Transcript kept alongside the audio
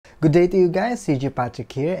Good day to you guys, CG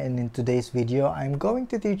Patrick here, and in today's video I'm going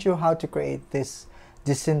to teach you how to create this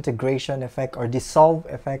disintegration effect or dissolve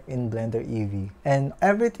effect in Blender EEVEE. And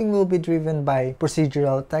everything will be driven by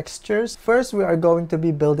procedural textures. First, we are going to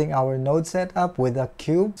be building our node setup with a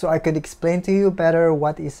cube so I could explain to you better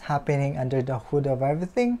what is happening under the hood of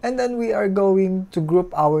everything. And then we are going to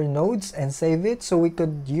group our nodes and save it so we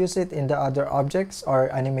could use it in the other objects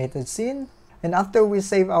or animated scene. And after we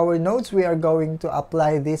save our nodes, we are going to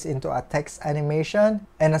apply this into a text animation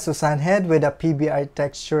and a Susan head with a PBR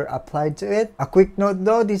texture applied to it. A quick note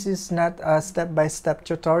though, this is not a step-by-step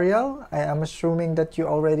tutorial. I am assuming that you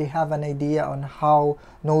already have an idea on how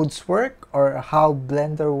nodes work or how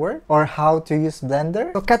Blender works or how to use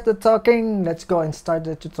Blender. So cut the talking, let's go and start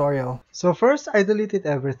the tutorial. So first, I deleted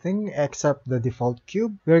everything except the default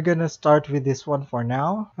cube. We're gonna start with this one for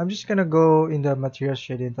now. I'm just gonna go in the material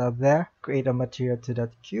shading tab there, create a material to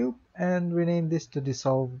that cube, and rename this to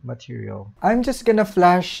dissolve material. I'm just gonna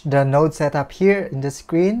flash the node setup here in the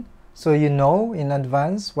screen so you know in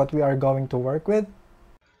advance what we are going to work with.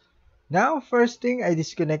 Now, first thing, I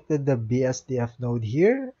disconnected the psdf node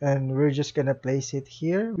here, and we're just gonna place it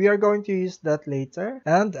here. We are going to use that later.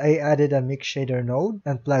 And I added a mix shader node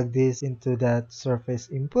and plugged this into that surface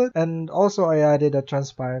input. And also I added a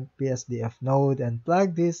transparent psdf node and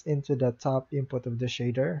plugged this into the top input of the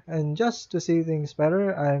shader. And just to see things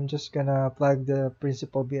better, I'm just gonna plug the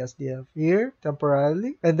principal psdf here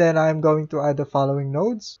temporarily. And then I'm going to add the following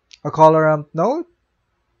nodes: a color ramp node,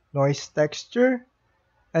 noise texture.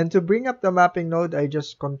 And to bring up the mapping node, I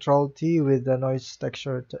just Ctrl-T with the noise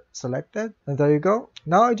texture selected. And there you go.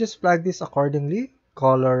 Now I just flag this accordingly.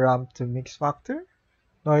 Color ramp to mix factor,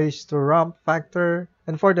 noise to ramp factor.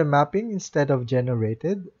 And for the mapping, instead of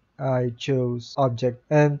generated, I chose object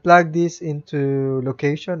and plug this into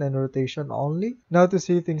location and rotation only. Now to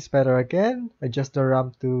see things better again, adjust the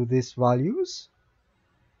ramp to these values.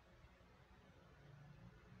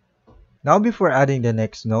 Now before adding the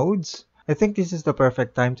next nodes, I think this is the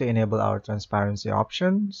perfect time to enable our transparency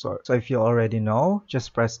option. So if you already know,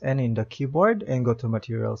 just press N in the keyboard and go to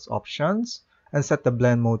Materials Options and set the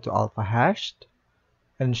blend mode to alpha hashed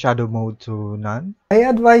and shadow mode to none. I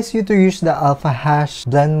advise you to use the alpha hash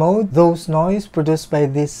blend mode. Those noise produced by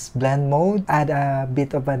this blend mode add a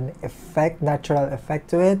bit of an effect, natural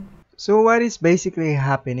effect to it. So what is basically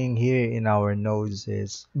happening here in our nodes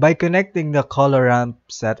is, by connecting the color ramp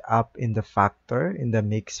setup in the factor, in the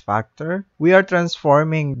mix factor, we are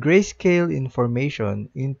transforming grayscale information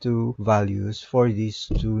into values for these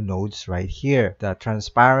two nodes right here, the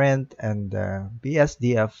transparent and the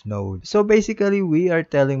psdf node. So basically we are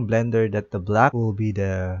telling Blender that the black will be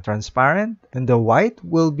the transparent and the white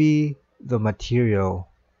will be the material.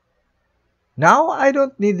 Now, I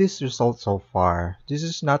don't need this result so far. This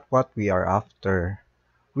is not what we are after.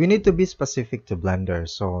 We need to be specific to Blender.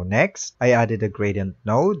 So next, I added a gradient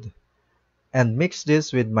node and mixed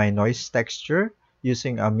this with my noise texture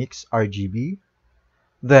using a mix RGB.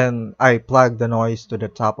 Then I plugged the noise to the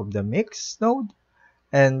top of the mix node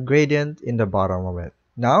and gradient in the bottom of it.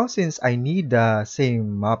 Now, since I need the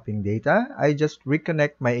same mapping data, I just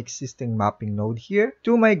reconnect my existing mapping node here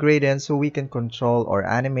to my gradient so we can control or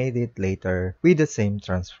animate it later with the same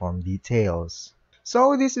transform details.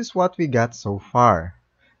 So this is what we got so far.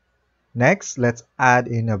 Next, let's add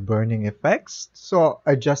in a burning effects. So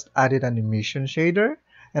I just added an emission shader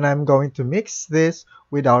and I'm going to mix this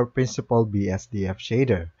with our principal psdf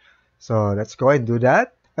shader. So let's go and do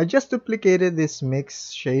that. I just duplicated this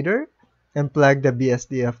mix shader and plug the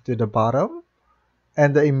psdf to the bottom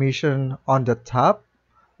and the emission on the top.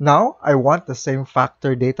 Now I want the same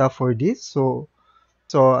factor data for this, so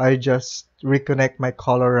I just reconnect my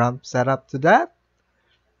color ramp setup to that.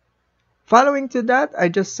 Following to that, I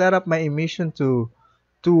just set up my emission to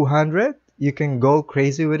 200. You can go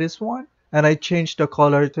crazy with this one. And I changed the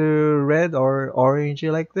color to red or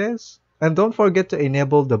orangey like this. And don't forget to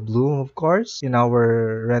enable the bloom, of course, in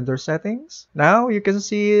our render settings. Now you can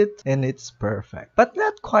see it and it's perfect, but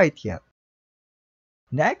not quite yet.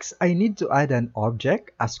 Next, I need to add an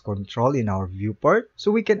object as control in our viewport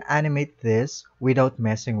so we can animate this without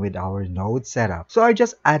messing with our node setup. So I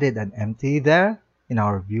just added an empty there in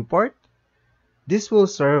our viewport. This will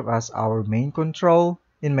serve as our main control.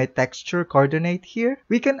 In my texture coordinate here,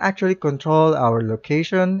 we can actually control our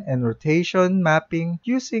location and rotation mapping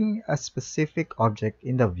using a specific object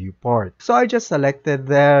in the viewport. So I just selected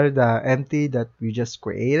there the empty that we just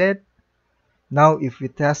created. Now if we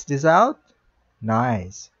test this out,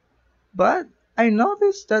 nice. But I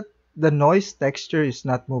noticed that the noise texture is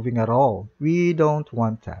not moving at all. We don't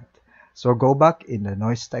want that. So go back in the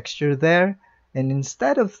noise texture there, and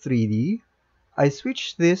instead of 3D, I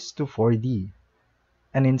switch this to 4D.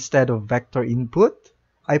 And instead of vector input,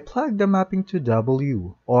 I plug the mapping to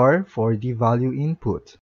W, or 4D value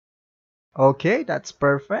input. Okay, that's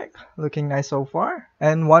perfect. Looking nice so far.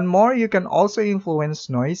 And one more, you can also influence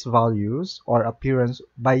noise values or appearance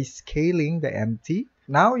by scaling the empty.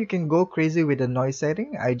 Now you can go crazy with the noise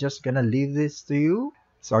setting. I just gonna leave this to you.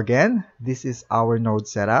 So again, this is our node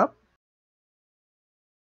setup.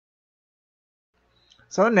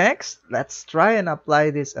 So next, let's try and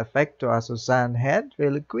apply this effect to a Suzanne head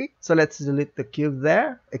really quick. So let's delete the cube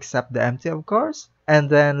there, except the empty of course. And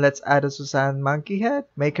then let's add a Suzanne monkey head.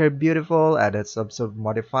 Make her beautiful, add a subsurf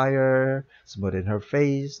modifier, smoothen her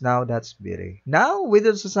face. Now that's beauty. Now with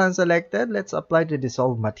the Suzanne selected, let's apply the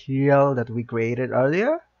dissolved material that we created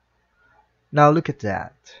earlier. Now look at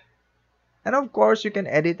that. And of course, you can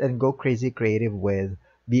edit and go crazy creative with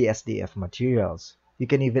psdf materials. You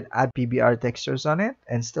can even add PBR textures on it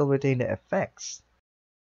and still retain the effects.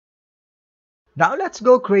 Now let's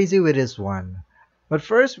go crazy with this one. But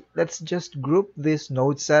first, let's just group this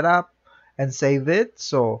node setup and save it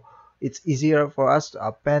so it's easier for us to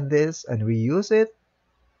append this and reuse it.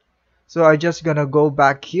 So I'm just gonna go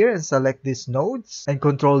back here and select these nodes and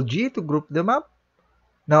Ctrl G to group them up.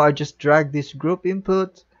 Now I just drag this group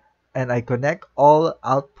input and I connect all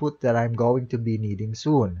output that I'm going to be needing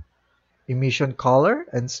soon. Emission color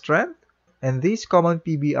and strength, and these common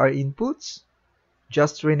PBR inputs.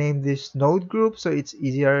 Just rename this node group so it's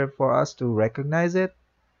easier for us to recognize it.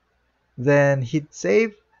 Then hit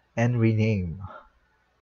save and rename.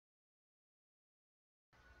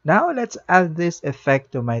 Now let's add this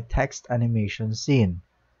effect to my text animation scene.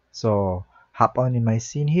 So hop on in my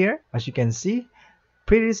scene here. As you can see,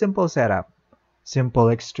 pretty simple setup. Simple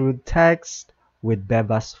extrude text with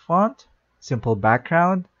Bebas font, simple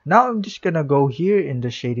background. Now I'm just gonna go here in the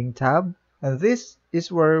shading tab, and this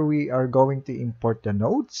is where we are going to import the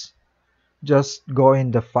nodes. Just go in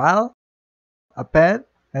the file, append,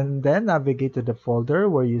 and then navigate to the folder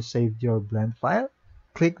where you saved your blend file.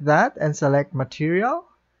 Click that and select material,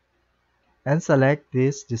 and select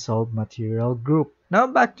this dissolved material group. Now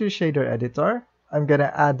back to shader editor. I'm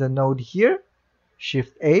gonna add the node here,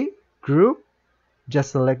 Shift A, group.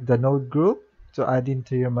 Just select the node group to add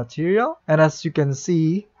into your material. And as you can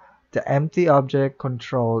see, the empty object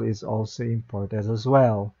control is also imported as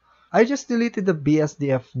well. I just deleted the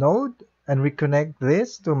psdf node and reconnect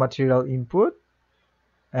this to material input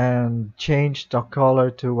and change the color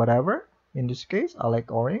to whatever. In this case, I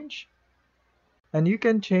like orange. And you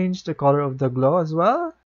can change the color of the glow as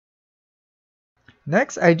well.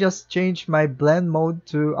 Next, I just changed my blend mode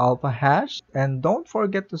to alpha hash, and don't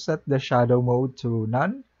forget to set the shadow mode to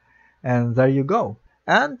none. And there you go.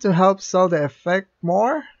 And to help sell the effect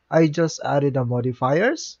more, I just added the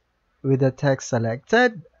modifiers. With the text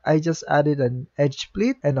selected, I just added an edge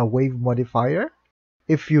split and a wave modifier.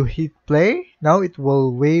 If you hit play, now it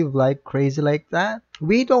will wave like crazy like that.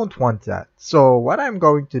 We don't want that. So what I'm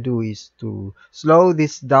going to do is to slow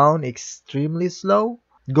this down extremely slow.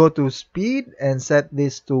 Go to speed and set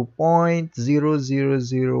this to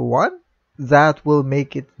 0.0001. That will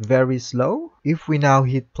make it very slow. If we now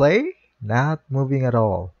hit play, not moving at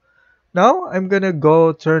all. Now I'm gonna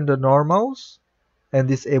go turn the normals and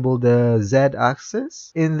disable the Z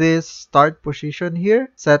axis. In this start position here,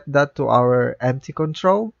 set that to our empty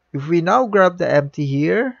control. If we now grab the empty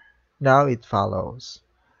here, now it follows.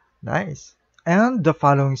 Nice. And the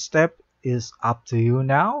following step is up to you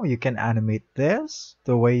now. You can animate this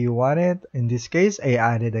the way you want it. In this case, I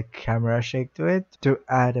added a camera shake to it to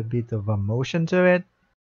add a bit of a motion to it.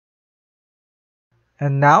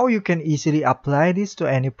 And now you can easily apply this to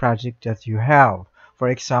any project that you have. For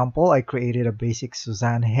example, I created a basic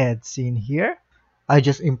Suzanne head scene here. I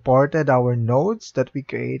just imported our nodes that we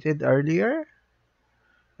created earlier.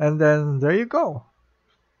 And then there you go.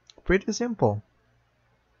 Pretty simple.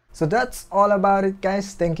 So that's all about it,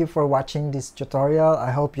 guys. Thank you for watching this tutorial.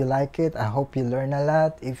 I hope you like it. I hope you learn a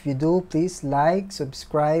lot. If you do, please like,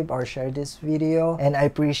 subscribe, or share this video. And I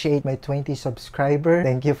appreciate my 20 subscribers.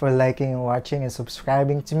 Thank you for liking and watching and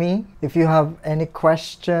subscribing to me. If you have any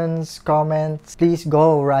questions, comments, please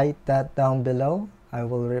go write that down below. I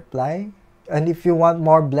will reply. And if you want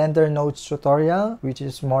more Blender nodes tutorial, which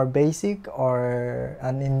is more basic or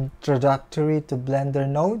an introductory to Blender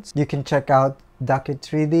nodes, you can check out Ducky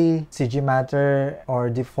 3D, CG Matter, or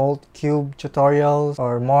default cube tutorials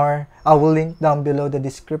or more. I will link down below the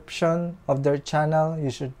description of their channel. You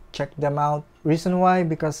should check them out. Reason why?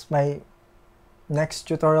 Because my next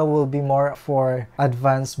tutorial will be more for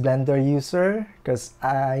advanced Blender user, because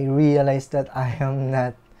I realized that I am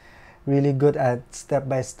not really good at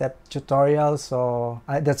step-by-step tutorials, so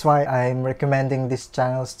that's why I'm recommending these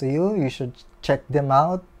channels to you. You should check them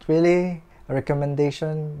out. Really a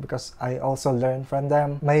recommendation, because I also learn from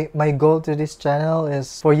them. My goal to this channel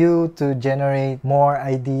is for you to generate more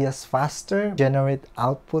ideas faster, generate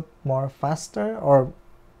output more faster or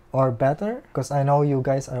better, because I know you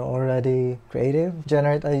guys are already creative.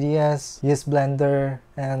 Generate ideas, use Blender,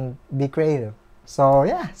 and be creative. So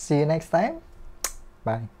yeah, see you next time.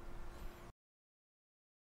 Bye.